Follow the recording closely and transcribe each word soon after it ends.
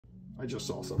I just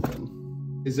saw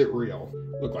something. Is it real?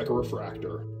 Look like a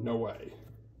refractor. No way.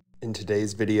 In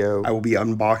today's video, I will be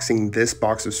unboxing this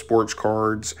box of sports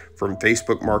cards from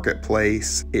Facebook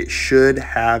Marketplace. It should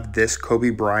have this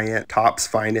Kobe Bryant Topps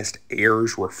Finest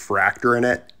Airs refractor in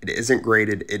it. It isn't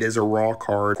graded, it is a raw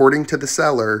card. According to the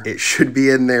seller, it should be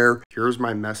in there. Here's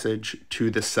my message to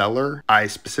the seller. I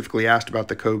specifically asked about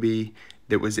the Kobe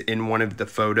that was in one of the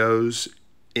photos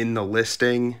in the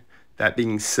listing. That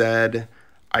being said,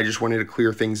 I just wanted to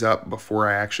clear things up before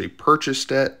I actually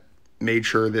purchased it. Made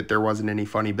sure that there wasn't any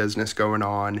funny business going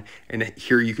on. And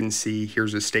here you can see,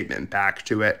 here's a statement back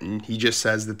to it. And he just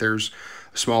says that there's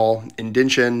a small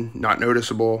indentation, not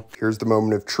noticeable. Here's the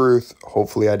moment of truth.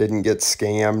 Hopefully I didn't get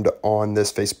scammed on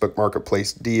this Facebook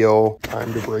Marketplace deal.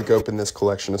 Time to break open this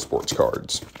collection of sports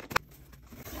cards.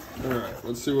 All right,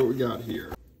 let's see what we got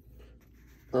here.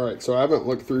 All right, so I haven't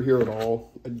looked through here at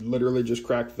all. I literally just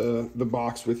cracked the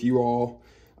box with you all.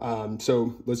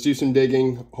 So let's do some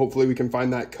digging. Hopefully we can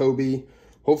find that Kobe.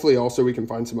 Hopefully also we can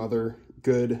find some other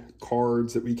good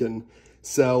cards that we can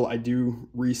sell. I do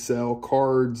resell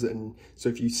cards, and so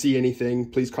if you see anything,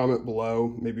 please comment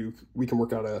below. Maybe we can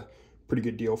work out a pretty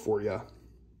good deal for you.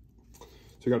 So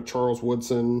we got Charles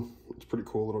Woodson. It's pretty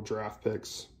cool, little draft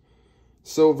picks.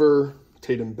 Silver,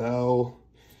 Tatum Bell.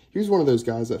 He was one of those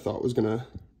guys I thought was gonna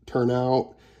turn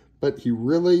out, but he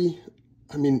really,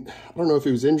 I mean, I don't know if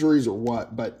it was injuries or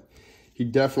what, but he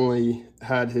definitely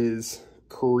had his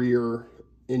career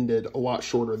ended a lot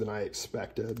shorter than I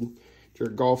expected.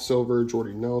 Jared Goff Silver,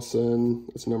 Jordy Nelson,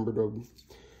 it's numbered to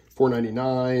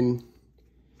 499.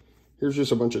 Here's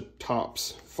just a bunch of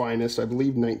Topps Finest, I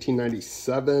believe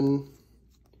 1997.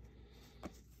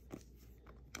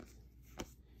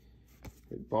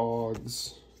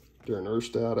 Boggs, Darren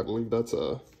Erstad, I believe that's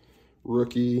a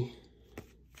rookie.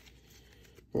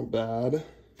 Not bad.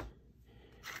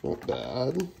 Not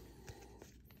bad.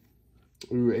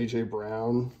 Ooh, A.J.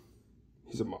 Brown.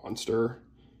 He's a monster.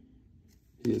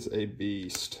 He is a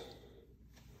beast.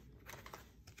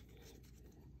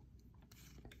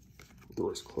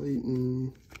 Doris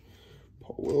Clayton.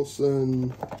 Paul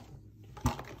Wilson.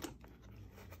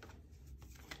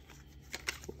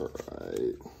 All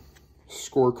right.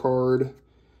 Scorecard.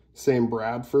 Sam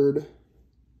Bradford.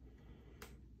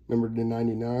 Numbered to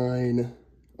 99.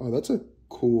 Oh, that's a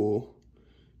cool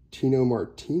Tino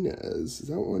Martinez. Is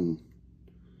that one?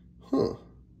 Huh.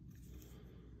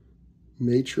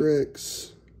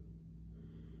 Matrix.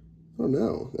 Oh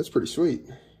no, that's pretty sweet.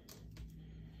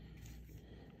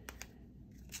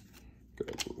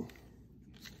 Good.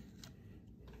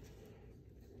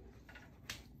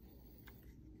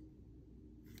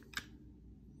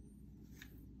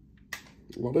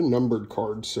 A lot of numbered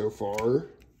cards so far.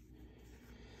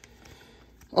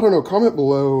 I don't know, comment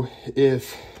below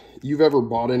if you've ever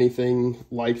bought anything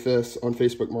like this on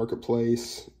Facebook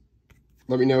Marketplace.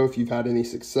 Let me know if you've had any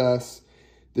success.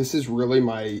 This is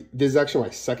actually my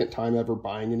second time ever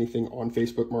buying anything on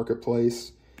Facebook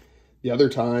Marketplace. The other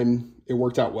time it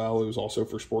worked out well. It was also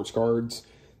for sports cards.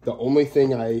 The only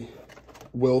thing I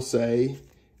will say,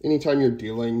 anytime you're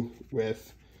dealing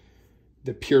with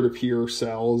the peer-to-peer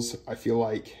sales, I feel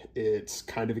like it's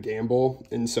kind of a gamble.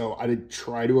 And so I did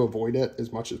try to avoid it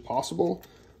as much as possible.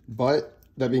 But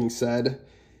that being said,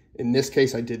 in this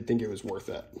case, I did think it was worth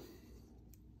it.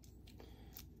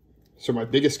 So my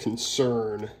biggest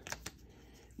concern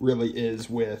really is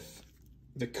with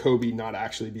the Kobe not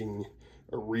actually being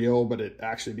a real, but it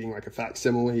actually being like a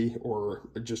facsimile or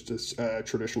just a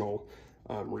traditional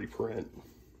reprint.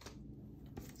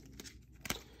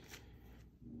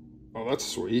 Oh, that's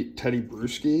sweet. Teddy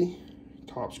Bruschi,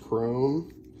 Topps Chrome,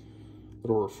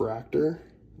 little refractor.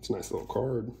 It's a nice little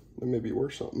card. That may be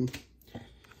worth something.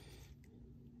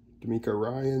 D'Amico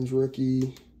Ryans,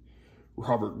 rookie.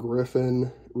 Robert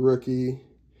Griffin, rookie.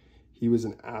 He was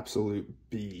an absolute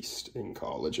beast in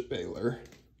college at Baylor.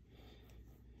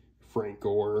 Frank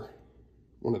Gore,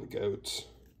 one of the GOATs.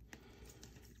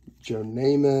 Joe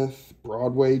Namath,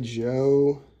 Broadway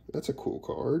Joe. That's a cool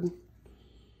card.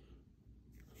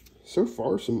 So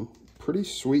far, some pretty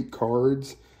sweet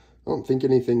cards. I don't think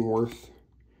anything worth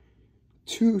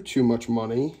too much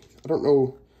money. I don't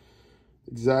know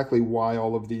exactly why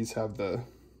all of these have the,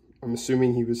 I'm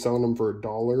assuming he was selling them for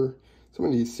 $1. Some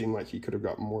of these seem like he could have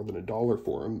gotten more than $1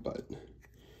 for them, but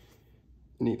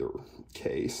in either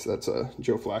case, that's a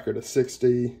Joe Flacco to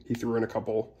 60. He threw in a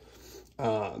couple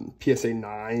PSA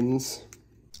 9s.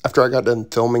 After I got done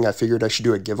filming, I figured I should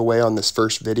do a giveaway on this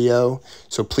first video.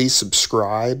 So please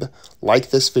subscribe, like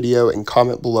this video, and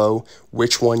comment below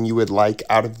which one you would like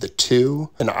out of the two.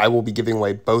 And I will be giving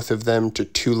away both of them to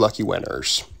 2 lucky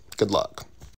winners. Good luck.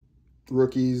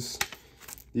 Rookies.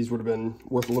 These would have been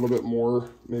worth a little bit more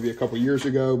maybe a couple years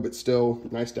ago, but still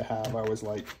nice to have. I always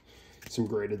like some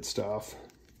graded stuff.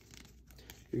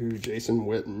 Ooh, Jason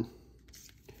Witten.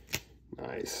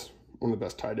 Nice. One of the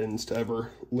best tight ends to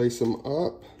ever lace them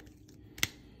up.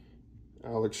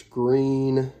 Alex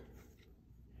Green.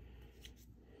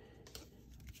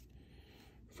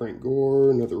 Frank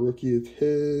Gore, another rookie of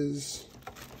his.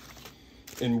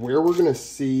 And where we're going to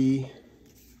see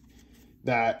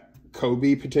that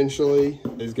Kobe potentially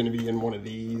is going to be in one of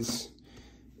these.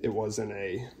 It was in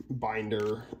a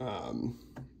binder,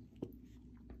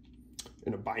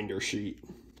 in a binder sheet.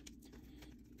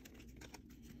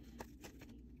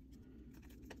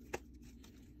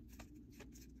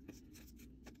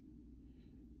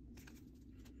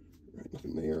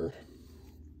 Nothing there.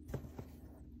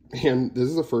 And this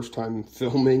is the first time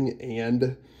filming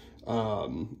and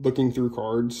looking through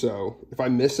cards, so if I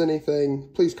miss anything,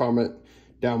 please comment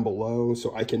down below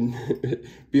so I can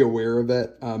be aware of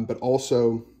it. But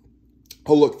also,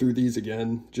 I'll look through these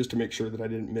again just to make sure that I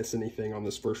didn't miss anything on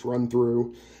this first run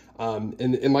through.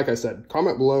 And like I said,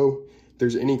 comment below if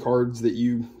there's any cards that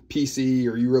you PC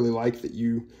or you really like that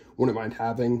you wouldn't mind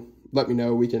having. Let me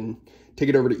know. We can take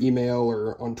it over to email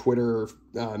or on Twitter or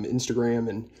Instagram,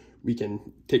 and we can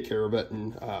take care of it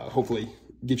and hopefully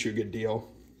get you a good deal.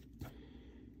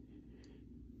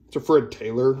 It's a Fred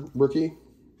Taylor rookie,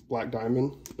 Black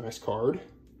Diamond, nice card.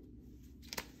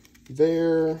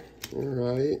 There, all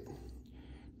right.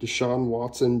 Deshaun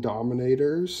Watson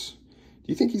Dominators.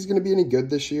 Do you think he's going to be any good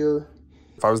this year?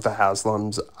 If I was the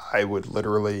Haslams, I would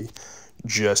literally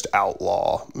just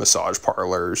outlaw massage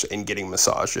parlors and getting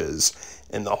massages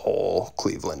in the whole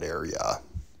Cleveland area.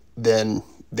 Then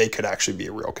they could actually be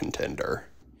a real contender.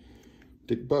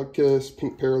 Dick Butkus,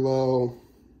 Pink Parallel,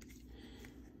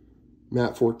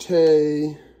 Matt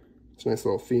Forte, it's a nice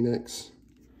little Phoenix.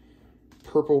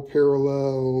 Purple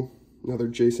Parallel, another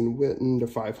Jason Witten to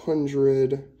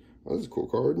 500. Oh, this is a cool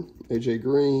card. AJ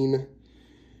Green,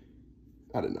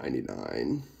 out of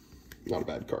 99. Not a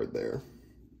bad card there.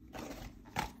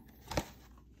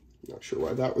 Not sure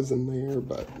why that was in there,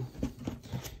 but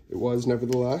it was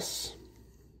nevertheless.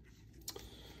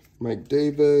 Mike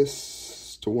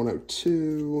Davis to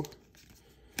 102.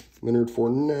 Leonard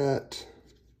Fournette.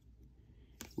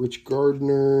 Rich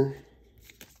Gardner.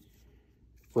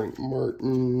 Frank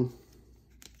Martin.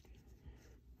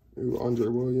 Ooh, Andre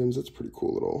Williams. That's a pretty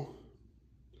cool little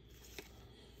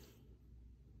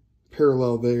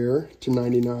parallel there to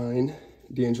 99.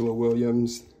 D'Angelo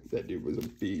Williams. That dude was a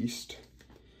beast.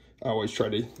 I always try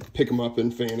to pick him up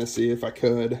in fantasy if I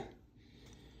could.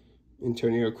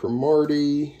 Antonio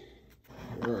Cromartie.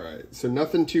 All right, so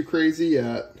nothing too crazy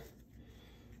yet.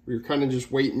 We were kind of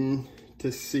just waiting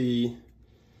to see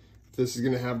if this is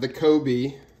going to have the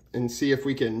Kobe and see if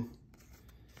we can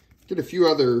get a few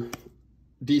other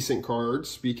decent cards.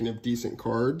 Speaking of decent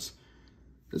cards,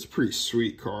 that's a pretty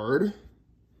sweet card.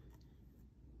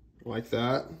 I like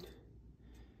that.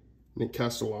 Nick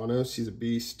Castellanos, he's a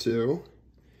beast too.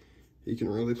 He can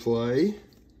really play.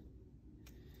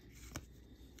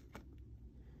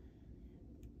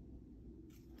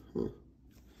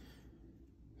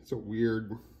 It's a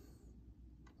weird,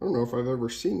 I don't know if I've ever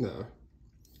seen the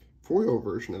foil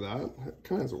version of that. It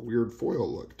kind of has a weird foil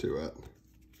look to it.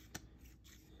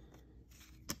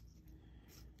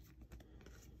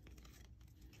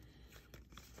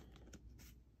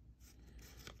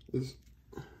 This,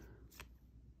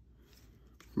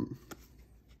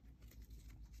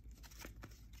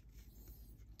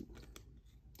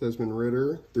 Desmond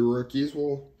Ritter, the rookies.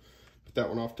 We'll put that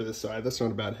one off to the side. That's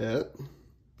not a bad hit.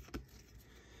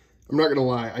 I'm not gonna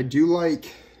lie, I do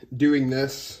like doing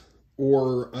this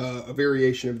or a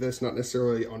variation of this, not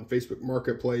necessarily on Facebook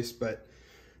Marketplace, but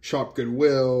Shop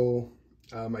Goodwill.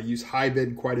 I use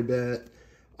HiBid quite a bit.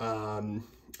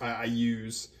 I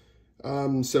use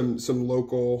some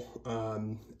local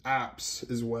apps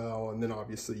as well, and then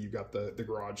obviously you've got the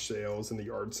garage sales and the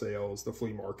yard sales, the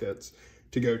flea markets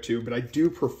to go to. But I do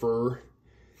prefer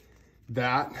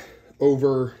that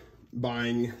over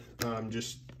buying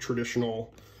just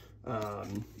traditional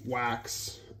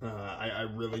wax. I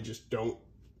really just don't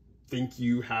think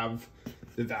you have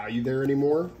the value there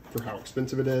anymore for how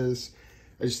expensive it is.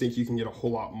 I just think you can get a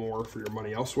whole lot more for your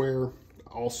money elsewhere.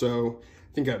 Also,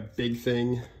 I think a big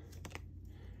thing,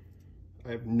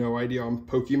 I have no idea on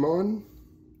Pokemon.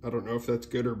 I don't know if that's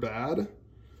good or bad.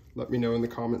 Let me know in the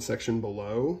comment section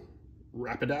below.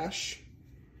 Rapidash.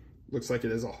 Looks like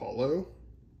it is a holo,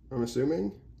 I'm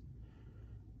assuming.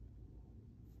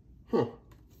 Huh.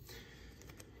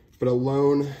 But a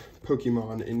lone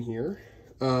Pokemon in here.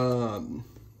 Jalen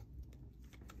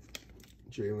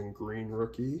Green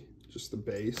rookie. just the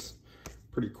base.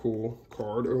 Pretty cool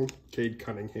card. Oh, Cade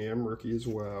Cunningham, rookie as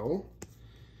well.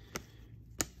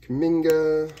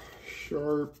 Kuminga,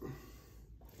 Sharp.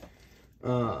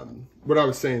 What I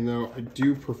was saying though, I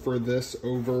do prefer this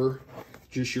over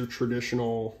just your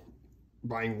traditional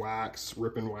buying wax,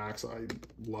 ripping wax. I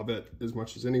love it as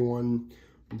much as anyone,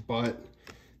 but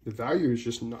the value is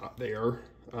just not there.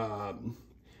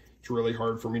 It's really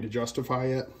hard for me to justify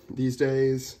it these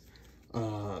days.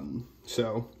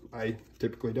 So I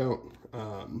typically don't.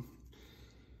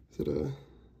 Is it a,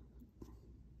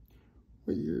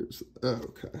 what year is it? Oh,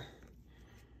 okay.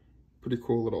 Pretty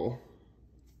cool little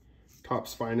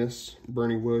Topps Finest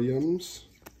Bernie Williams.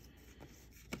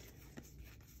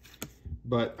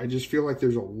 But I just feel like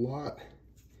there's a lot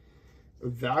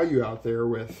of value out there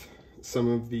with some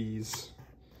of these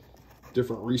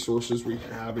different resources we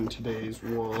have in today's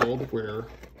world, where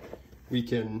we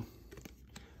can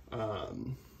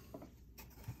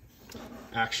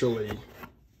actually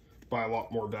buy a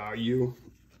lot more value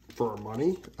for our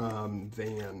money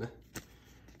than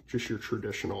just your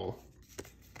traditional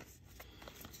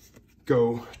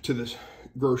go to the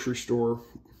grocery store.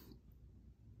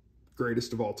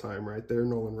 Greatest of all time right there,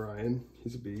 Nolan Ryan.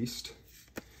 He's a beast.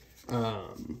 Go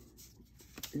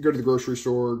to the grocery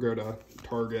store, go to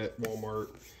Target,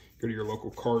 Walmart, go to your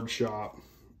local card shop,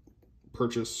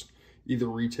 purchase either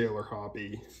retail or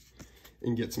hobby,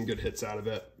 and get some good hits out of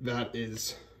it. That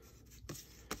is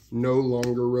no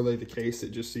longer really the case.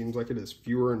 It just seems like it is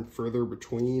fewer and further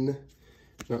between.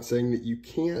 Not saying that you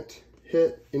can't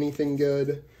hit anything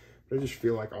good, but I just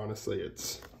feel like honestly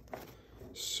it's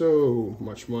so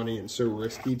much money and so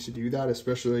risky to do that,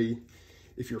 especially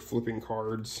if you're flipping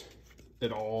cards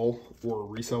at all or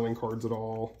reselling cards at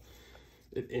all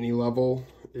at any level.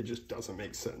 It just doesn't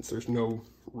make sense. There's no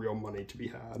real money to be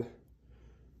had.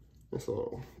 This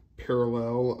little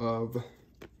parallel of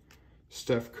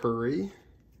Steph Curry,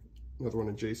 another one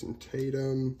of Jason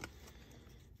Tatum,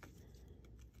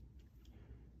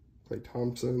 Klay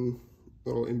Thompson,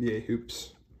 little NBA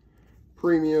Hoops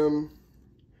Premium,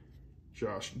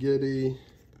 Josh Giddey,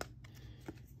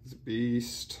 he's a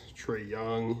beast. Trae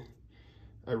Young,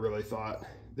 I really thought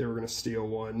they were going to steal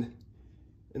one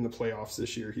in the playoffs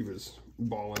this year. He was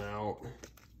balling out.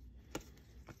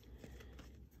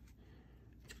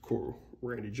 Cool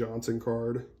Randy Johnson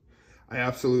card. I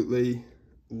absolutely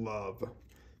love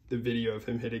the video of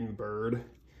him hitting the bird.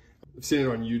 I've seen it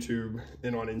on YouTube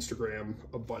and on Instagram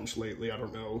a bunch lately. I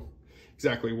don't know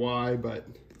exactly why, but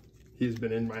he's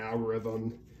been in my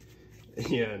algorithm,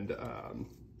 and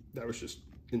that was just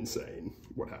insane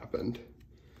what happened.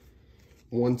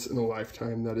 Once in a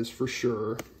lifetime, that is for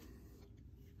sure.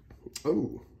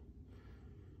 Oh,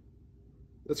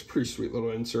 that's a pretty sweet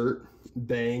little insert.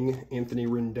 Bang, Anthony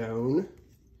Rendon.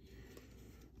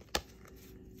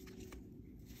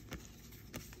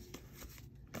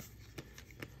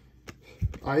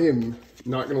 I am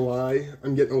not gonna lie,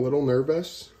 I'm getting a little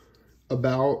nervous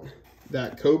about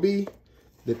that Kobe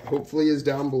that hopefully is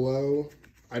down below.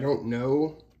 I don't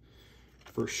know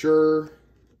for sure.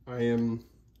 I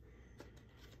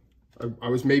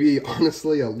was maybe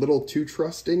honestly a little too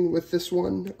trusting with this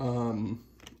one.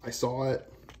 I saw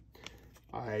it.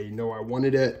 I know I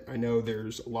wanted it. I know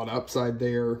there's a lot of upside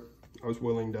there. I was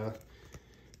willing to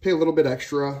pay a little bit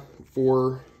extra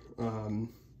for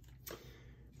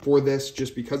this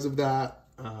just because of that,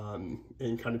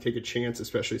 and kind of take a chance,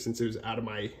 especially since it was out of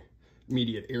my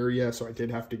immediate area. So I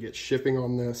did have to get shipping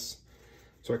on this,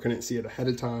 so I couldn't see it ahead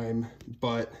of time,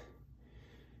 but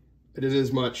I did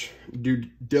as much due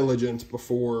diligence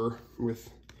before with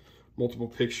multiple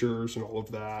pictures and all of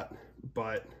that,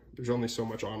 but there's only so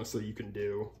much honestly you can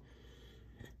do,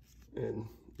 and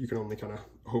you can only kind of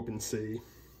hope and see.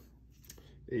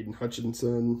 Aiden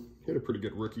Hutchinson, he had a pretty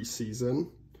good rookie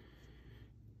season.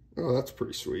 Oh, that's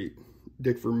pretty sweet.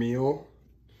 Dick Vermeil,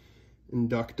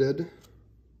 inducted.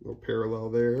 Little parallel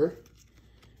there.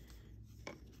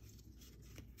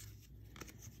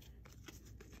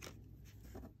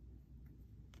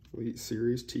 Elite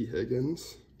Series, T.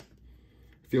 Higgins.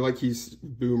 I feel like he's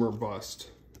boom or bust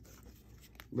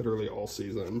literally all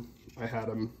season. I had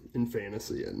him in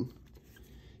fantasy and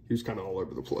he was kind of all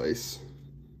over the place.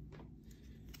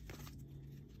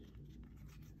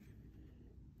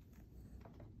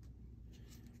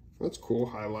 That's cool.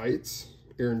 Highlights.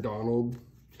 Aaron Donald.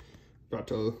 About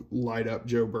to light up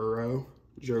Joe Burrow.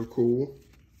 Joe Cool.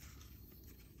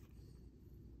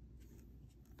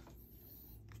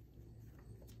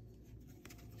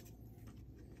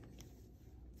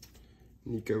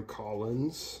 Nico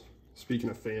Collins.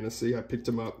 Speaking of fantasy, I picked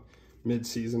him up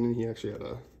mid-season and he actually had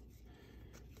a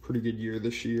pretty good year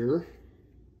this year.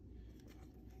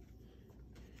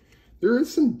 There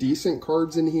is some decent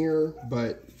cards in here,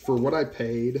 but for what I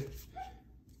paid,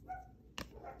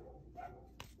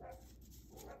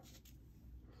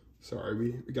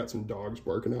 sorry, we got some dogs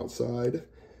barking outside.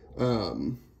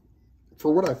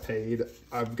 For what I paid,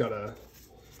 I've got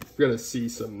to see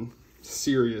some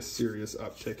serious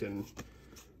uptick in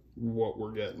what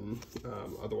we're getting.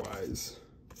 Otherwise,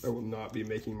 I will not be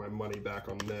making my money back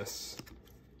on this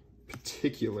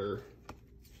particular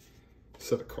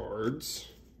set of cards.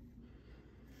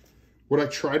 What I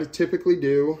try to typically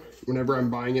do whenever I'm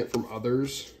buying it from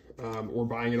others, or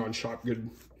buying it on Shop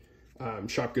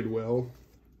Goodwill,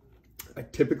 I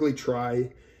typically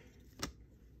try,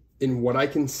 in what I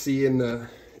can see in the,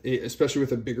 especially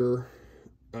with a bigger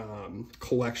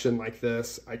collection like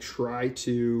this, I try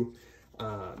to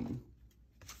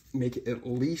make at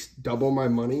least double my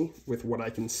money with what I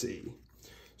can see.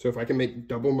 So if I can make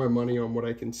double my money on what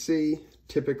I can see,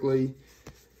 typically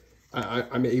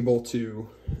I'm able to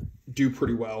do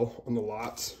pretty well on the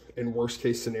lots. In worst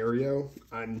case scenario,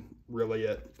 I'm really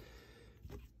at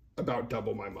about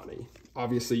double my money.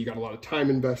 Obviously, you got a lot of time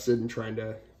invested in trying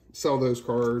to sell those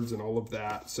cards and all of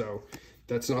that. So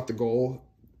that's not the goal,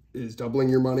 is doubling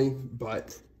your money,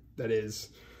 but that is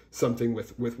something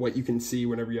with what you can see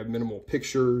whenever you have minimal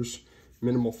pictures,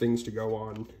 minimal things to go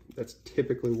on. That's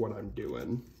typically what I'm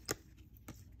doing.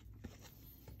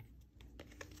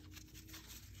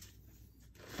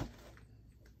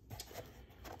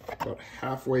 About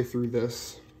halfway through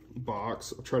this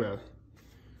box, I'll try to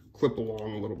clip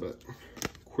along a little bit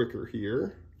quicker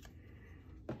here.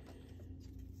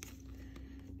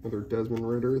 Another Desmond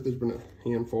Ritter. There's been a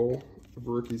handful of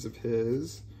rookies of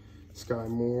his. Sky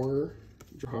Moore,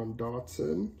 Jahan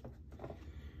Dotson.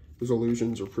 Those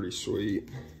illusions are pretty sweet.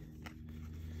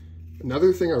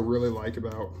 Another thing I really like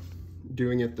about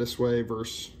doing it this way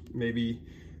versus maybe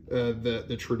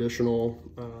the traditional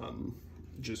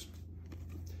just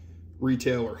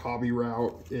retail or hobby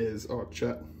route is, oh,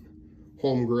 Chet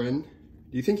Holmgren. Do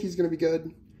you think he's going to be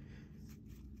good?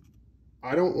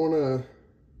 I don't want to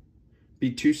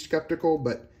be too skeptical,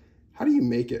 but how do you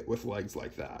make it with legs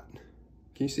like that?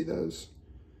 Can you see those?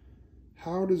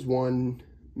 How does one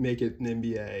make it in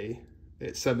the NBA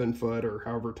at 7 foot or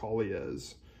however tall he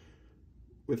is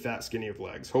with that skinny of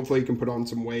legs? Hopefully he can put on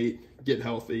some weight, get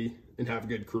healthy, and have a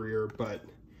good career, but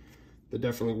that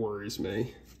definitely worries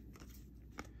me.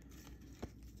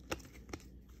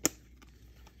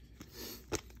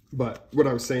 But what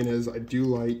I was saying is, I do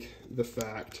like the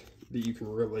fact that you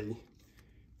can really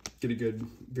get a good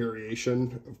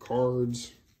variation of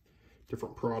cards,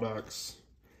 different products,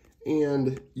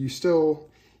 and you still,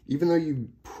 even though you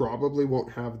probably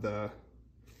won't have the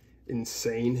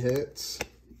insane hits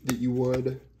that you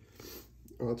would,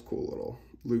 oh, that's a cool little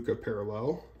Luka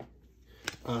parallel.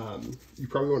 You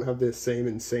probably won't have the same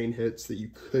insane hits that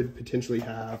you could potentially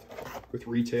have with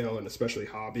retail and especially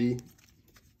hobby.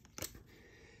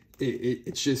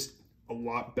 It's just a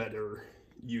lot better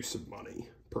use of money,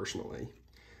 personally.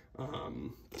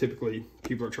 Typically,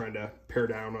 people are trying to pare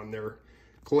down on their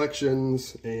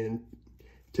collections, and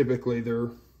typically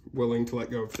they're willing to let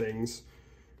go of things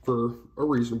for a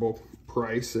reasonable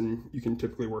price, and you can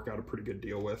typically work out a pretty good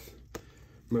deal with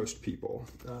most people.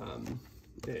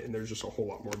 And there's just a whole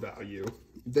lot more value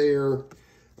there.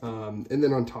 And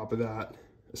then on top of that,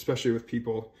 especially with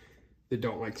people that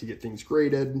don't like to get things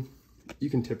graded, you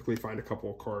can typically find a couple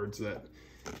of cards that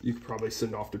you could probably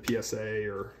send off to PSA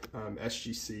or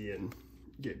SGC and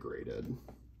get graded.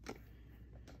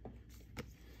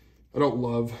 I don't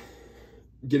love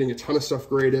getting a ton of stuff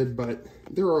graded, but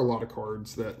there are a lot of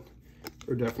cards that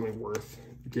are definitely worth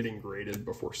getting graded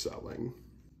before selling.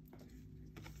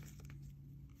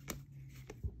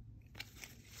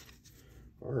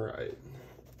 All right,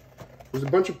 there's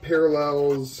a bunch of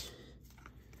parallels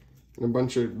and a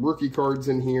bunch of rookie cards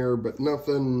in here, but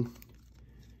nothing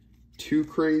too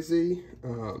crazy.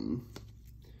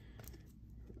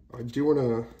 I do want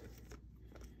to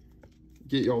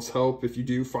get y'all's help. If you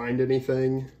do find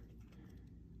anything,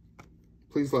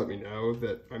 please let me know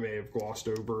that I may have glossed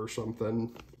over or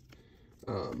something.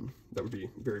 That would be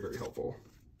very helpful.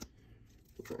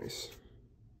 Nice.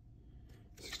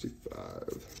 65.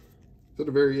 Is that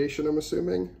a variation, I'm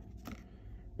assuming?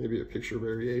 Maybe a picture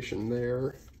variation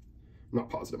there. I'm not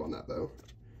positive on that though.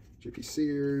 JP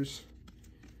Sears.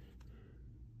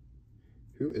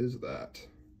 Who is that?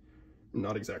 I'm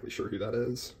not exactly sure who that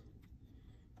is.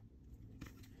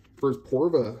 For as poor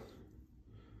of a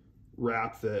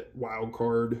rap that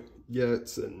Wildcard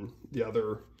gets and the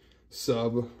other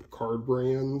sub card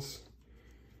brands,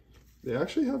 they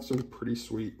actually have some pretty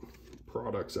sweet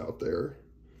products out there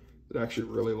that I actually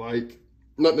really like.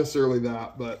 Not necessarily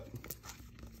that, but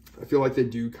I feel like they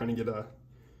do kind of get a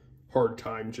hard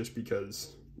time just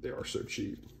because they are so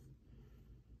cheap.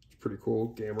 It's pretty cool.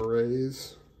 Gamma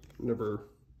rays. Never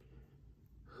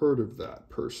heard of that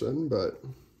person, but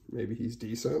maybe he's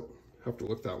decent. Have to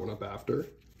look that one up after.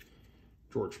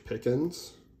 George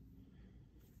Pickens.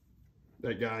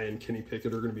 That guy and Kenny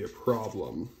Pickett are going to be a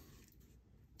problem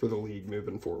for the league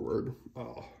moving forward.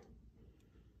 Oh,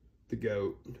 the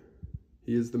GOAT.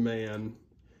 He is the man.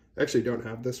 Actually, don't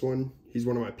have this one. He's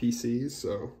one of my PCs,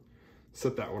 so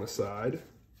set that one aside.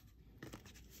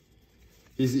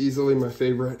 He's easily my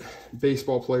favorite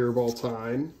baseball player of all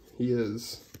time. He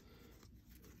is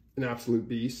an absolute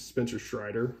beast. Spencer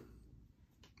Strider.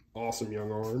 Awesome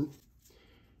young arm.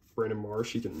 Brandon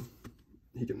Marsh, he can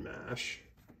mash.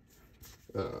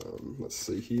 Let's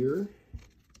see here.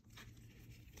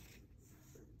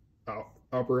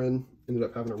 Alperin ended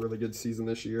up having a really good season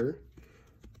this year.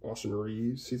 Austin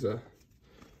Reeves, he's a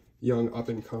young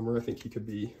up-and-comer. I think he could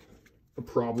be a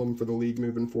problem for the league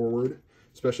moving forward,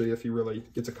 especially if he really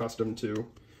gets accustomed to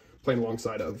playing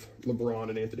alongside of LeBron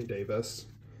and Anthony Davis.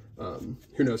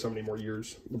 Who knows how many more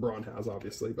years LeBron has,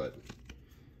 obviously, but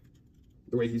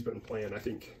the way he's been playing,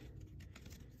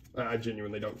 I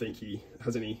genuinely don't think he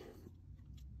has any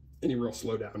real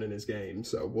slowdown in his game.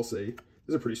 So we'll see. This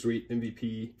is a pretty sweet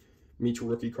MVP meets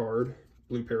rookie card,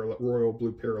 blue parallel, royal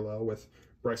blue parallel with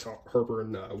Bryce Harper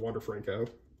and Wander Franco,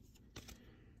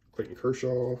 Clayton Kershaw.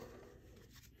 All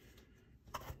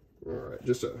right,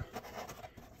 just a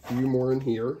few more in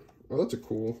here. Oh, that's a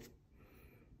cool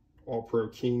All-Pro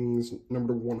Kings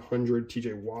number 100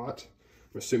 TJ Watt.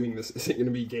 I'm assuming this isn't going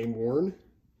to be game worn.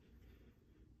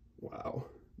 Wow,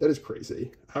 that is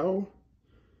crazy. How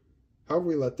have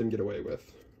we let them get away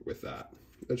with that?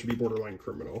 That should be borderline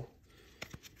criminal.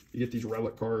 You get these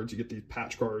relic cards, you get these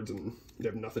patch cards, and they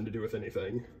have nothing to do with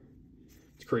anything.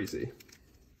 It's crazy.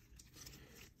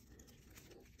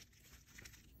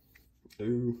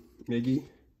 Ooh, Miggy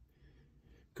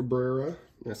Cabrera,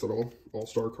 nice little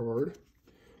all-star card.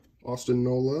 Austin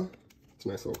Nola, it's a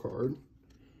nice little card.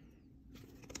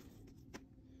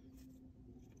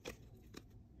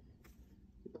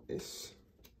 Nice.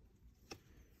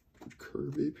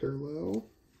 Kirby parallel.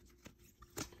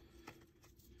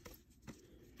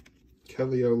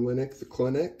 Kelly Olynyk, the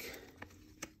Clinic.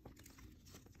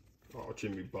 Oh,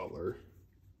 Jimmy Butler.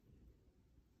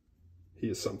 He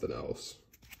is something else.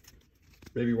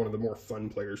 Maybe one of the more fun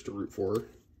players to root for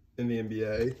in the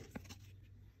NBA.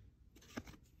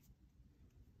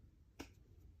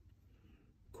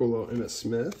 Cool little Emmitt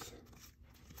Smith.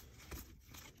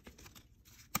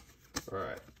 All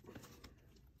right.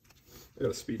 I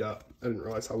gotta speed up. I didn't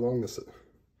realize how long this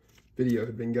video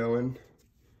had been going.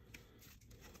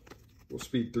 We'll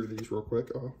speed through these real quick.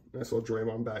 Oh, nice little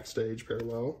Draymond backstage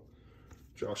parallel.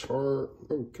 Josh Hart.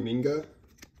 Oh, Kuminga.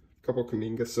 A couple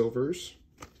Kuminga silvers.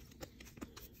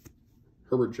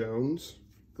 Herbert Jones.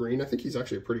 Green. I think he's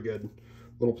actually a pretty good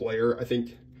little player. I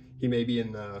think he may be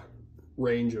in the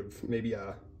range of maybe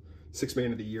a 6th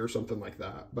man of the year, something like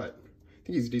that. But I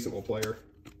think he's a decent little player.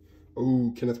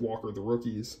 Oh, Kenneth Walker, the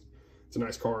rookies. It's a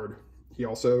nice card. He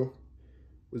also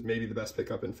was maybe the best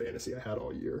pickup in fantasy I had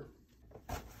all year.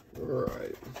 All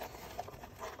right.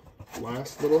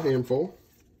 Last little handful.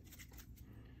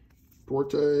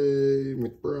 Duarte,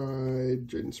 McBride,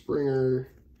 Jaden Springer,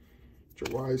 Joe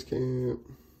Wieskamp,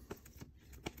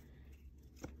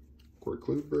 Corey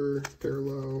Kluber,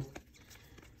 parallel.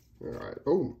 All right.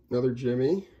 Oh, another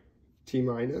Jimmy, T-.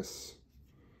 Nice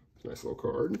little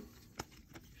card.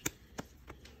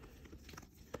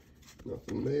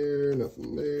 Nothing there,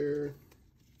 nothing there.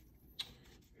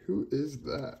 Who is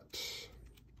that?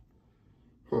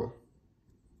 Huh.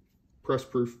 Press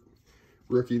proof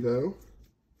rookie though.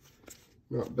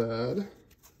 Not bad.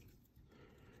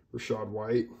 Rashad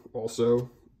White also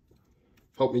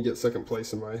helped me get 2nd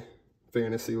place in my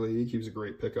fantasy league. He was a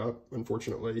great pickup.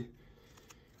 Unfortunately,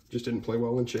 just didn't play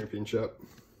well in championship.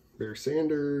 Barry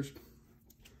Sanders.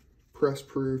 Press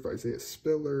proof. Isaiah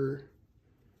Spiller.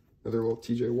 Another little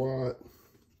TJ Watt.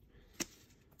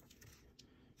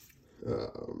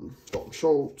 Dalton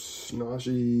Schultz,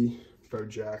 Najee, Bo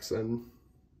Jackson.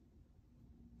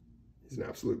 He's an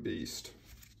absolute beast.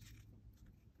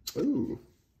 Ooh.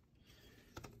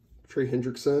 Trey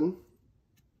Hendrickson,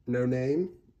 no name,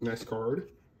 nice card.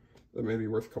 That may be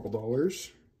worth a couple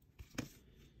dollars.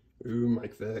 Ooh,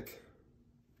 Mike Vick,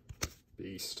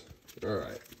 beast. All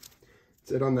right,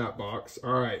 that's it on that box.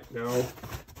 All right, now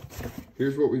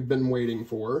here's what we've been waiting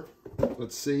for.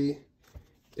 Let's see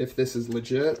if this is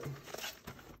legit.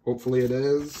 Hopefully it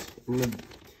is. I'm gonna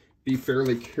be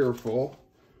fairly careful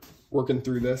working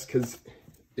through this because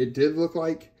it did look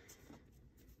like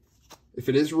If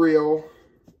it is real,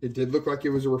 it did look like it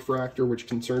was a refractor, which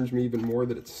concerns me even more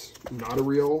that it's not a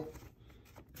real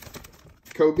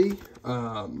Kobe.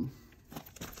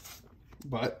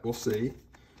 But we'll see.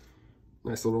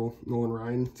 Nice little Nolan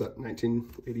Ryan. It's at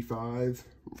 1985.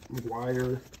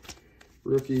 McGuire,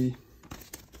 rookie.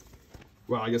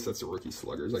 Well, I guess that's the rookie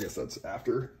sluggers. I guess that's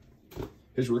after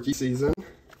his rookie season.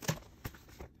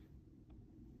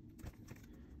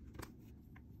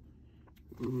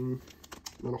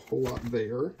 Not a whole lot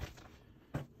there.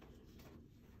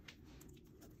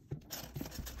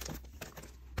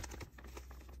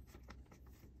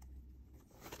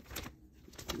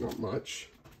 Not much.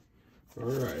 All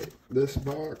right, this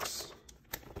box,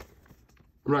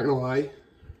 I'm not gonna lie,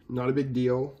 not a big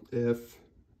deal if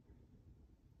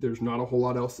there's not a whole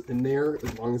lot else in there,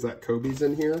 as long as that Kobe's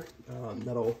in here.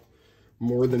 That'll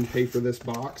more than pay for this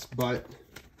box, but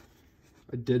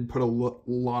I did put a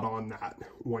lot on that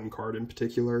one card in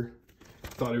particular.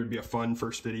 Thought it would be a fun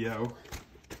first video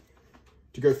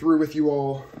to go through with you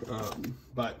all,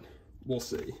 but we'll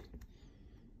see.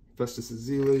 Festus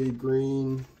Ezeli,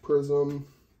 green, Prism.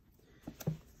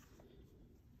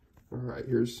 All right,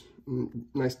 here's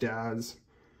nice dads.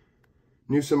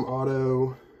 Newsome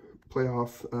auto,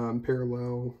 playoff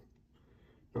parallel,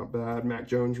 not bad. Mac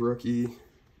Jones rookie.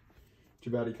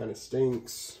 Javati kind of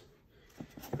stinks.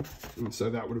 And so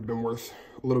that would have been worth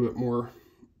a little bit more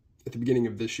at the beginning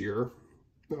of this year.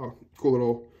 Oh, cool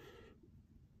little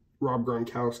Rob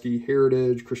Gronkowski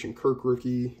heritage, Christian Kirk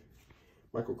rookie,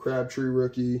 Michael Crabtree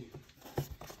rookie.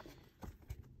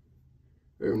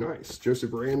 Oh, nice.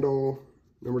 Joseph Randall,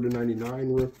 number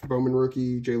 /99 Bowman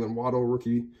rookie, Jalen Waddle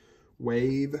rookie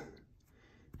wave,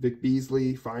 Vic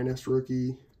Beasley finest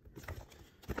rookie.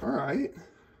 All right,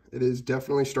 it is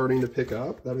definitely starting to pick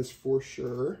up. That is for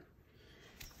sure.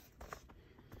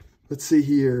 Let's see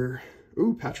here.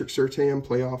 Ooh, Patrick Surtain,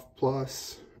 playoff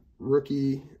plus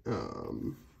rookie.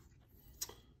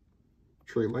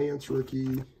 Trey Lance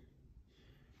rookie.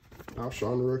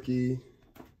 Alshon rookie.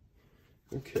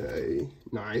 Okay,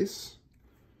 nice.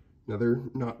 Another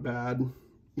not bad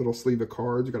little sleeve of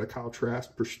cards. We got a Kyle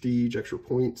Trask, Prestige, extra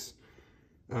points.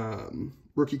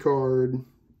 Rookie card,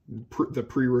 the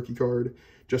pre-rookie card.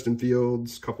 Justin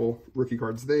Fields, couple rookie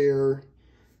cards there.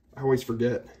 I always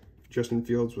forget Justin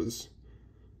Fields was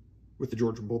with the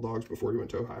Georgia Bulldogs before he went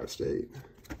to Ohio State.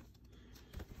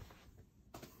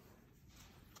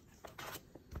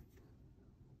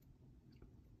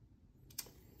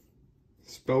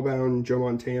 Spellbound, Joe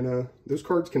Montana. Those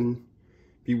cards can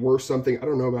be worth something. I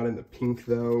don't know about in the pink,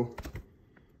 though.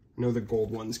 I know the gold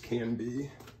ones can be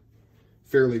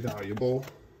fairly valuable.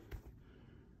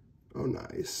 Oh,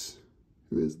 nice.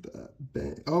 Who is that?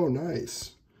 Bang. Oh,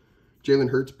 nice. Jalen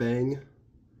Hurts, Bang.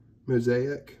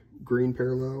 Mosaic, green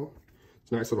parallel.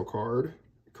 It's a nice little card.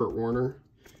 Kurt Warner,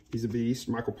 he's a beast.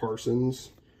 Michael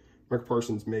Parsons. Michael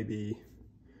Parsons may be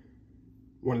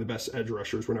one of the best edge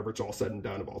rushers whenever it's all said and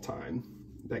done of all time.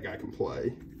 That guy can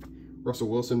play. Russell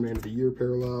Wilson, Man of the Year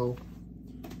parallel.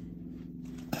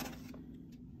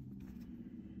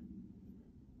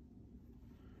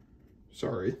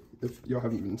 Sorry if y'all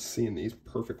haven't been seeing these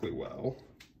perfectly well.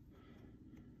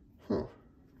 Huh.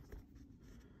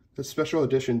 The special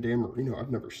edition Dan Marino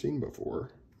I've never seen before.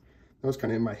 That was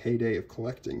kind of in my heyday of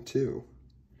collecting too.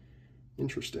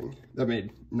 Interesting. That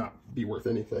may not be worth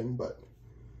anything, but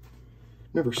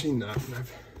never seen that. And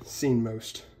I've seen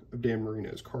most of Dan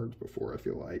Marino's cards before, I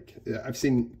feel like. Yeah, I've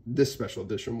seen this special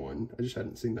edition one. I just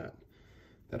hadn't seen that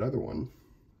other one.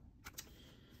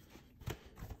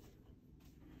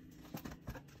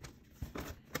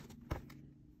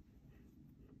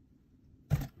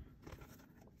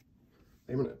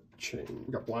 I'm gonna change.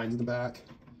 We got blinds in the back.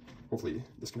 Hopefully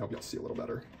this can help y'all see a little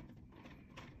better.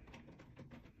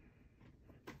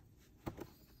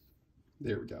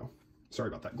 There we go. Sorry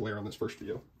about that glare on this first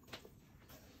view.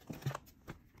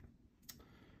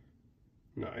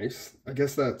 Nice. I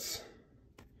guess that's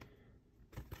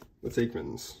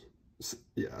Aikman's,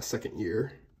 yeah, second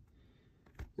year.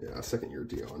 Yeah, second year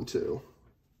Dion too.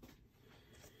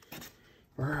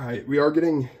 All right, we are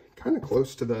getting kind of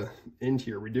close to the end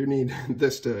here. We do need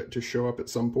this to show up at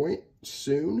some point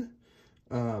soon.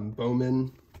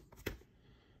 Bowman,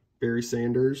 Barry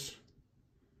Sanders,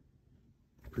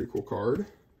 pretty cool card.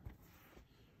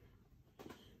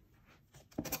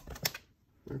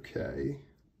 Okay,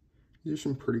 these are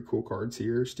some pretty cool cards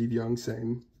here. Steve Young,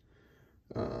 same.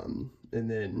 And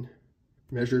then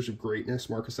Measures of Greatness,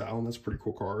 Marcus Allen, that's a pretty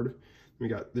cool card. We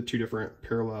got the two different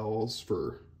parallels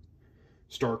for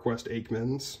StarQuest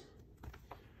Aikman's.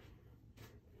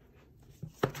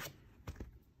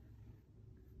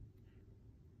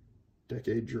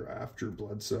 Decade Draft, Drew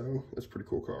Bledsoe. That's a pretty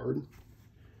cool card.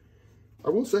 I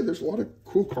will say there's a lot of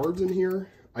cool cards in here.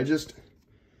 I just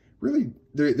really,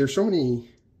 there's so many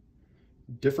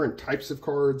different types of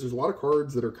cards. There's a lot of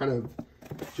cards that are kind of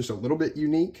just a little bit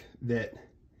unique that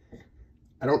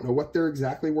I don't know what they're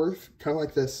exactly worth. Kind of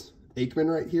like this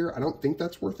Aikman right here. I don't think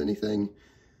that's worth anything,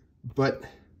 but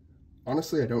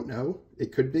honestly, I don't know.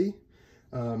 It could be.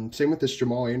 Same with this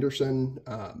Jamal Anderson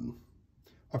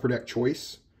Upper Deck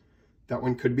Choice. That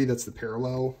one could be. That's the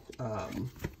parallel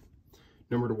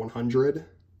number to 100.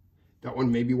 That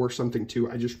one may be worth something too.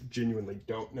 I just genuinely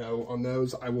don't know on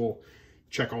those. I will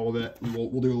check all of it, and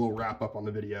we'll do a little wrap up on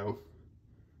the video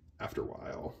after a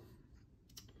while.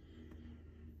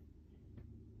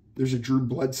 There's a Drew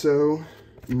Bledsoe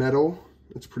medal.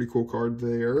 That's a pretty cool card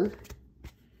there.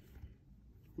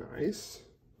 Nice.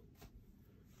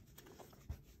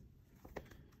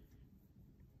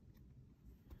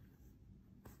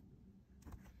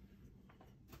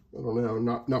 I don't know,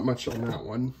 not much on that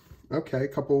one. Okay,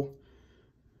 couple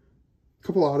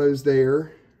autos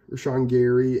there. Rashawn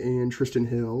Gary and Tristan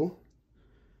Hill.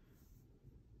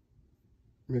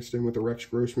 Mixed in with a Rex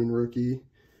Grossman rookie.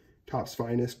 Topps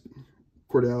Finest,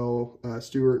 Cordell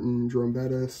Stewart and Jerome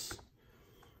Bettis.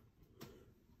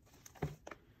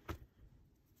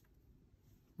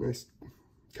 Nice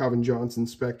Calvin Johnson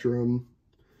Spectrum.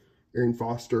 Aaron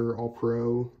Foster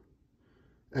All-Pro.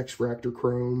 X-Fractor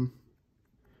Chrome.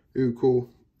 Ooh, cool.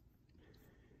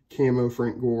 Camo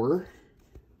Frank Gore.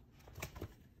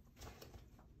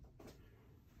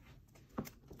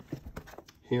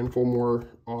 Handful more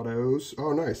autos.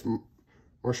 Oh, nice.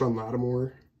 Marshawn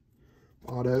Lattimore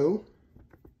auto.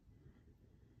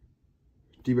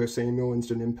 Deebo Samuel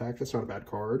Instant Impact. That's not a bad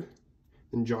card.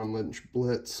 And John Lynch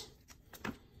Blitz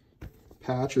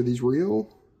patch. Are these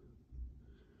real?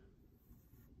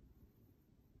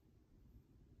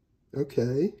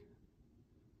 Okay.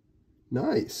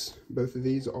 Nice. Both of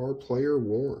these are player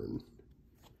worn.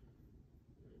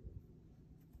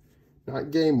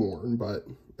 Not game worn, but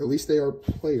at least they are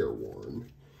player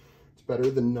worn. It's better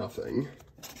than nothing.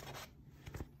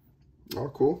 Oh,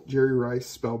 cool. Jerry Rice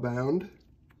Spellbound.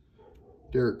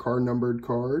 Derek Carr numbered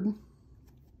card.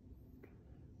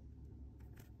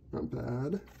 Not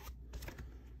bad.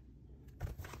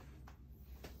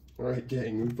 All right,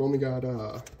 gang. We've only got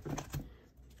a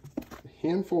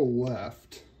handful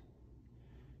left.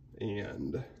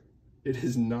 And it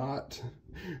has not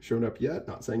shown up yet.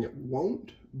 Not saying it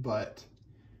won't, but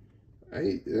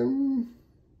I'm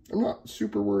not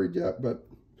super worried yet, but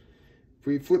if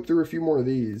we flip through a few more of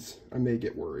these, I may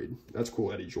get worried. That's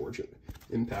cool, Eddie George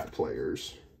Impact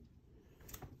Players.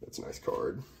 That's a nice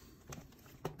card.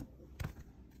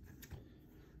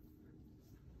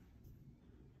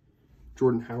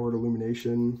 Jordan Howard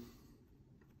Illumination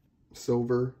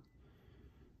Silver.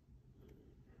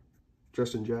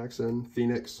 Justin Jackson,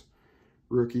 Phoenix,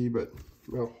 rookie, but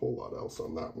not a whole lot else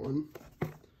on that one.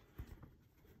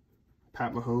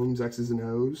 Pat Mahomes, X's and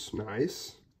O's,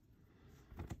 nice.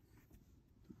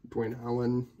 Dwayne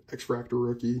Allen, X-Fractor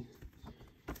rookie.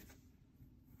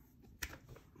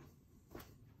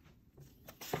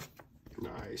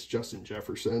 Nice. Justin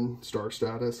Jefferson, Star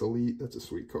Status, Elite, that's a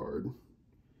sweet card.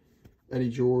 Eddie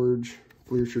George,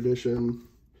 Fleer Tradition.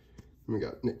 And we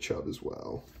got Nick Chubb as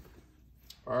well.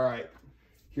 All right.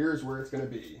 Here's where it's going to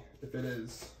be, if it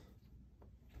is.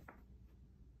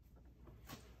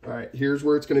 All right, here's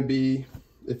where it's going to be.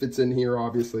 If it's in here,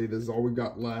 obviously, this is all we've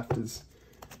got left is,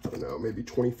 I don't know, maybe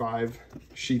 25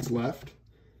 sheets left.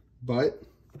 But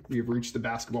we've reached the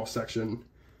basketball section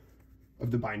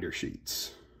of the binder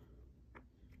sheets.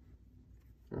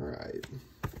 All right.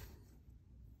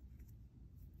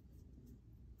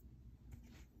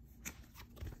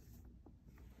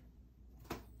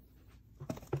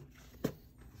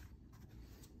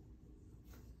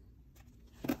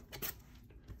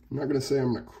 I'm not going to say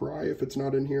I'm going to cry if it's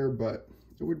not in here, but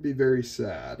it would be very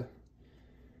sad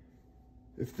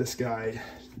if this guy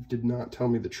did not tell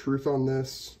me the truth on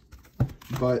this.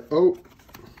 But, oh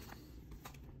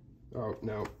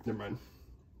no, never mind.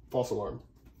 False alarm.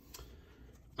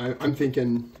 I'm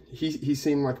thinking he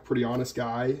seemed like a pretty honest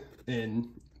guy, and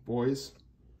boys,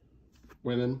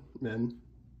 women, men,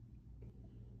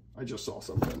 I just saw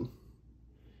something.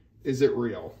 Is it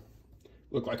real?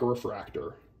 Looked like a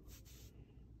refractor.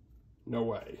 No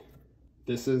way.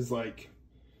 This is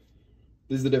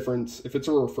the difference. If it's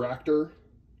a refractor,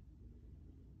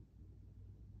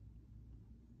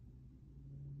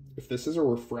 if this is a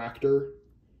refractor,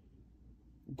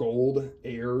 gold,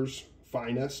 Ayers,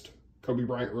 Finest, Kobe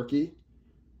Bryant rookie,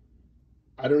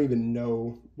 I don't even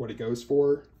know what it goes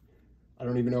for. I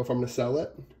don't even know if I'm going to sell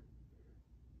it.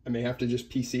 may have to just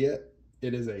PC it.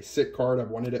 It is a sick card. I've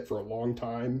wanted it for a long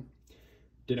time.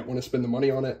 Didn't want to spend the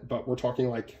money on it, but we're talking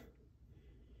like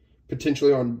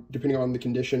potentially on, depending on the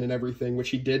condition and everything, which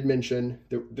he did mention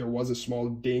that there was a small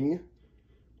ding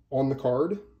on the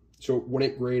card. So it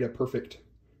wouldn't grade a perfect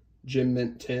Gem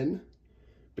Mint 10.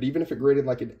 But even if it graded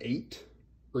like an 8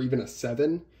 or even a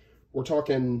 7, we're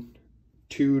talking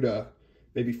 $2,000 to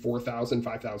maybe $4,000,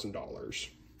 $5,000.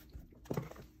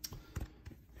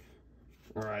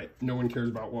 All right, no one cares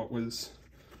about what was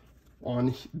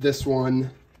on this one.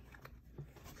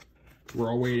 We're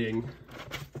all waiting.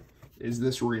 Is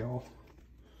this real?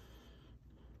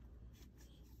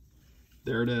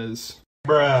 There it is.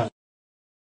 Bruh.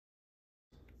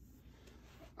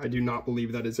 I do not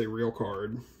believe that is a real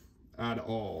card at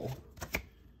all.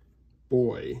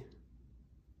 Boy,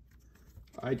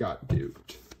 I got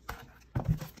duped.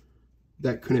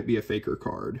 That couldn't be a faker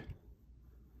card.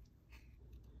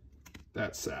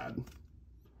 That's sad.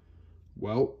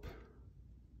 Welp.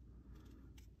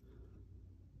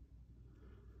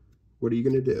 What are you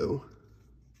gonna do?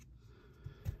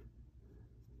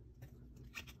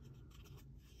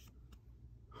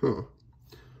 Huh.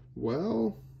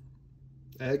 Well,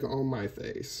 egg on my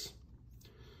face.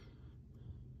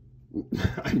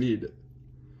 I mean,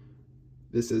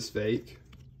 this is fake,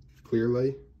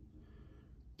 clearly.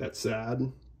 That's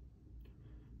sad.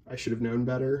 I should have known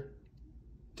better.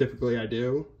 Typically I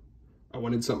do. I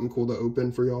wanted something cool to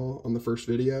open for y'all on the first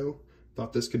video.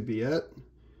 Thought this could be it.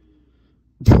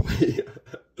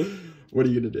 What are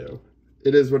you gonna do?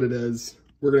 It is what it is.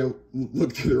 We're gonna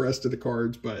look through the rest of the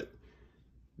cards, but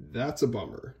that's a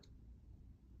bummer.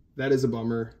 That is a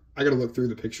bummer. I gotta look through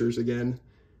the pictures again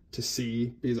to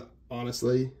see, because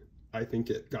honestly, I think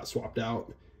it got swapped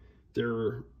out.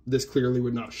 This clearly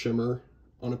would not shimmer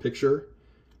on a picture.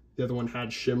 The other one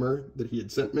had shimmer that he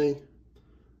had sent me.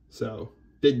 So,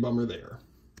 big bummer there.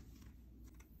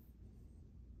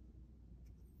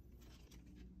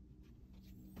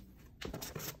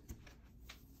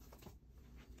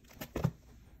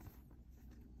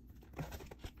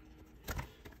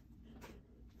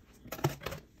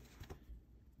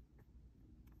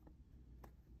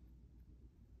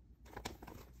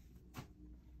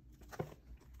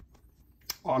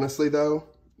 Honestly though,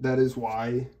 that is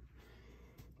why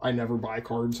I never buy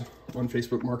cards on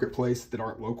Facebook Marketplace that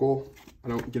aren't local. I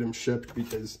don't get them shipped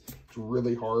because it's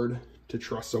really hard to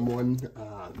trust someone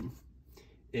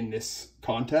in this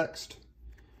context,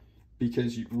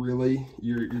 because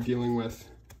you're dealing with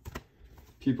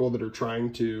people that are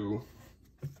trying to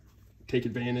take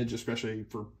advantage, especially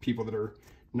for people that are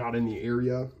not in the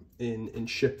area, and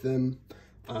ship them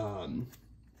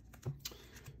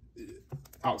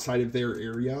outside of their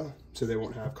area, so they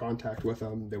won't have contact with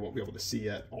them, they won't be able to see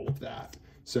it, all of that.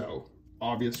 So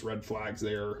obvious red flags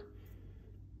there.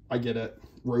 I get it.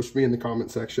 Roast me in the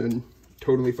comment section.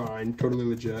 Totally fine, totally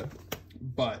legit.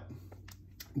 But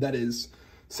that is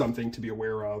something to be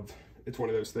aware of. It's one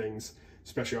of those things,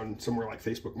 especially on somewhere like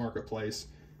Facebook Marketplace,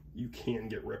 you can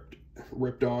get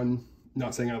ripped on.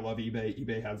 Not saying I love eBay.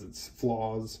 eBay has its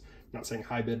flaws. Not saying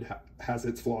HiBid has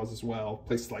its flaws as well,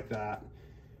 places like that.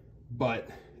 But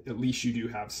at least you do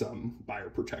have some buyer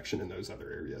protection in those other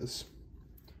areas.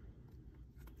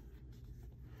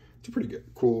 It's a pretty good,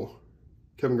 cool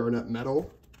Kevin Garnett medal.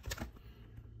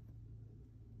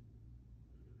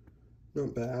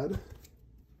 Not bad.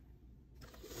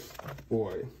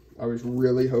 Boy, I was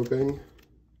really hoping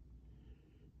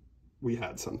we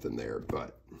had something there,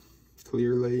 but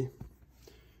clearly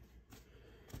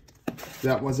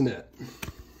that wasn't it.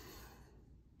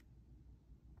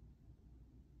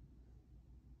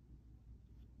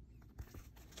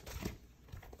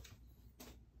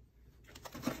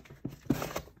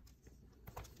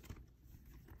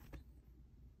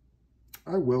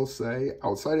 I will say,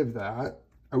 outside of that,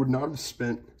 I would not have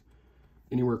spent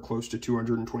anywhere close to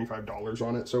 $225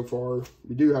 on it so far.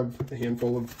 We do have a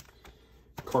handful of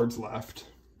cards left.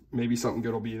 Maybe something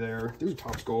good will be there. There's a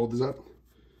Topps Gold. Is that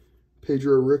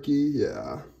Pedro rookie?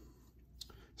 Yeah.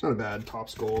 It's not a bad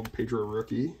Topps Gold Pedro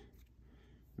rookie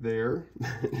there.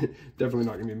 Definitely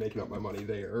not going to be making up my money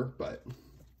there, but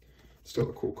still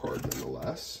a cool card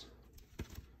nonetheless.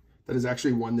 That is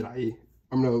actually one that I'm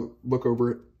going to look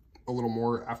over it a little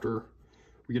more after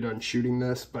we get done shooting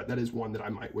this, but that is one that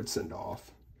I would send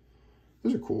off.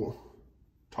 Those are cool.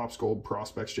 Topps Gold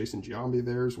Prospects, Jason Giambi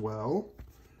there as well.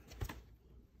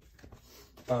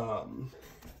 But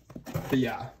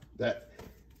yeah,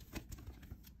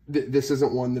 this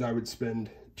isn't one that I would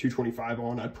spend $225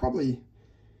 on. I'd probably,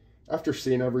 after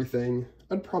seeing everything,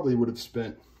 I'd probably would have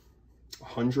spent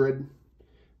 $100,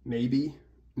 maybe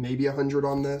 $100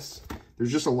 on this.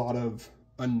 There's just a lot of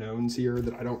unknowns here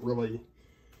that I don't really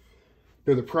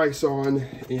know the price on,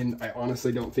 and I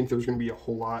honestly don't think there's going to be a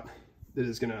whole lot that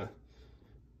is going to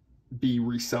be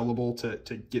resellable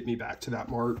to get me back to that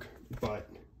mark. But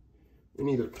in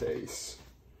either case,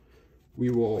 we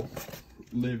will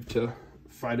live to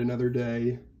fight another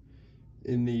day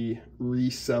in the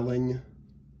reselling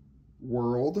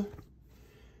world.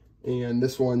 And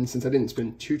this one, since I didn't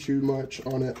spend too much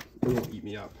on it, it won't eat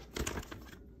me up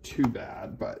too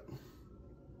bad, but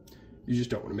you just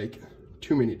don't want to make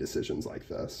too many decisions like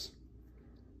this,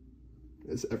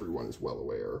 as everyone is well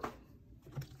aware.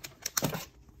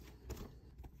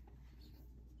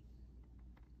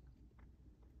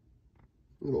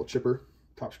 A little chipper,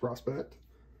 Topps Prospect,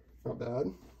 not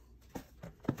bad.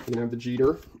 You're gonna have the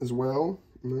Jeter as well.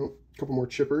 A couple more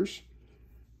chippers.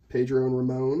 Pedro and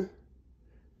Ramon.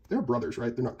 They're brothers,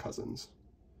 right? They're not cousins.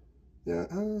 Yeah,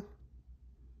 I'm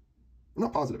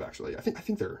not positive actually. I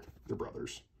think they're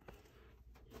brothers.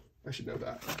 I should know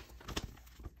that.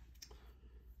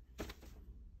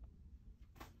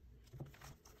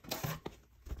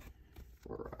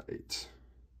 All right,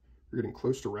 we're getting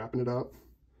close to wrapping it up.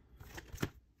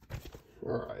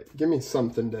 All right, give me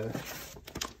something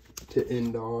to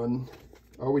end on.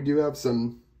 Oh, we do have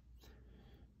some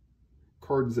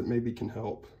cards that maybe can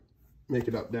help make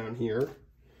it up down here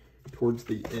towards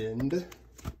the end.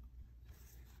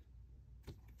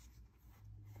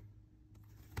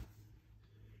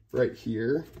 Right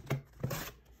here,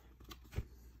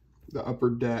 the Upper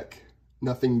Deck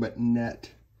Nothing But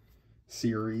Net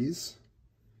series.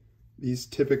 These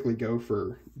typically go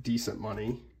for decent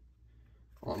money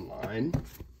online.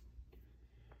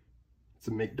 It's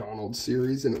a McDonald's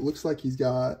series, and it looks like he's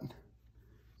got,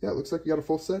 yeah, it looks like you got a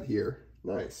full set here.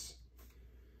 Nice.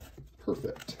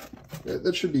 Perfect.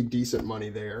 That should be decent money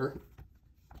there.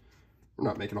 We're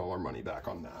not making all our money back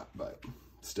on that, but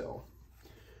still,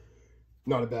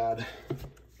 not a bad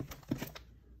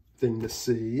thing to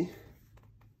see.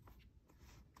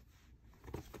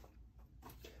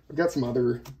 I've got some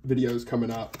other videos coming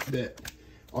up that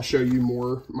I'll show you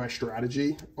more my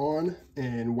strategy on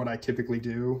and what I typically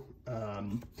do,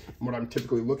 and what I'm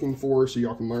typically looking for, so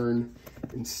y'all can learn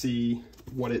and see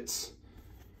what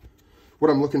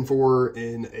I'm looking for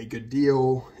in a good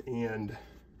deal, and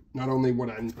not only what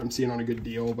I'm seeing on a good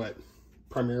deal, but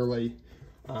primarily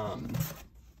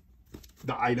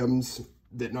the items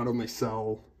that not only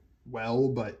sell well,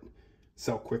 but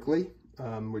sell quickly,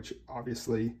 which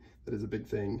obviously that is a big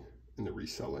thing in the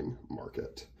reselling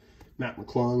market. Matt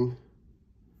McClung,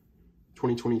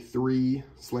 2023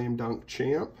 Slam Dunk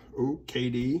Champ. Oh,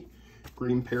 KD,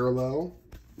 green parallel,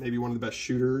 maybe one of the best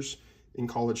shooters in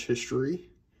college history.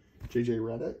 JJ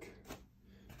Redick.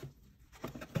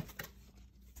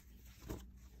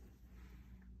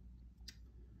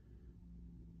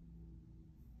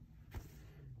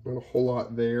 Not a whole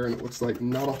lot there, and it looks like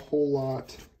not a whole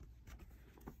lot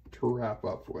to wrap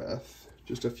up with.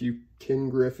 Just a few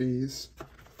Ken Griffeys.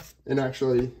 And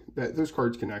actually, those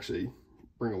cards can actually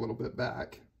bring a little bit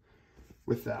back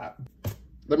with that.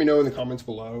 Let me know in the comments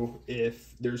below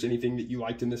if there's anything that you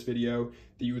liked in this video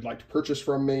that you would like to purchase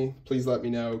from me. Please let me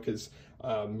know, because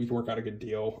we can work out a good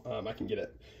deal. I can get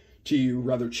it to you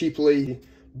rather cheaply,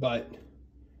 but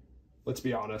let's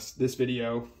be honest, this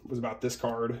video was about this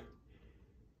card,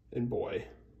 and boy,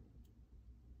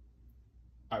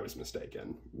 I was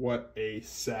mistaken. What a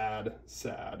sad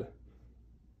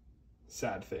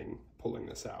thing pulling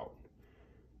this out.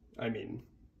 I mean,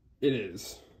 it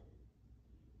is.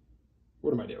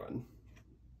 What am I doing?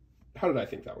 How did I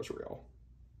think that was real?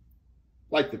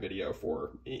 Like the video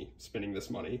for me spending this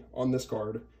money on this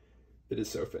card that is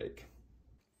so fake.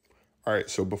 All right,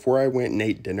 so before I went and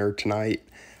ate dinner tonight,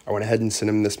 I went ahead and sent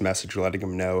him this message letting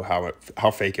him know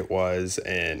how fake it was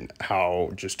and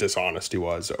how just dishonest he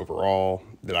was overall,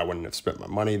 that I wouldn't have spent my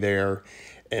money there.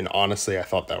 And honestly, I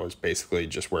thought that was basically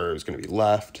just where it was going to be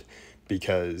left,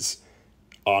 because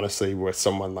honestly, with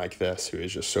someone like this who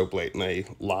is just so blatantly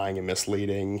lying and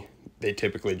misleading, they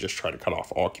typically just try to cut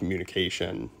off all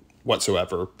communication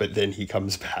whatsoever. But then he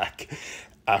comes back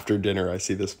after dinner. I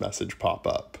see this message pop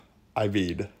up. I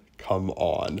mean, come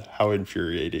on. How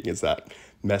infuriating is that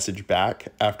message back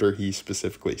after he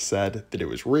specifically said that it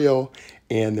was real,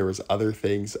 and there was other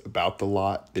things about the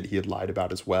lot that he had lied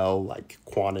about as well, like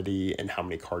quantity and how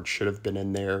many cards should have been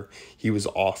in there. He was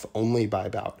off only by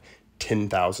about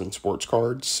 10,000 sports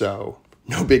cards, so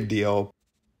no big deal.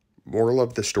 Moral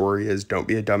of the story is, don't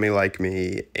be a dummy like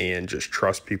me and just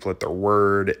trust people at their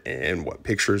word and what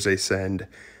pictures they send.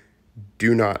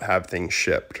 Do not have things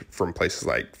shipped from places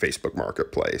like Facebook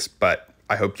Marketplace. But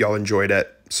I hope y'all enjoyed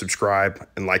it. Subscribe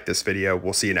and like this video.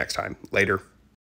 We'll see you next time. Later.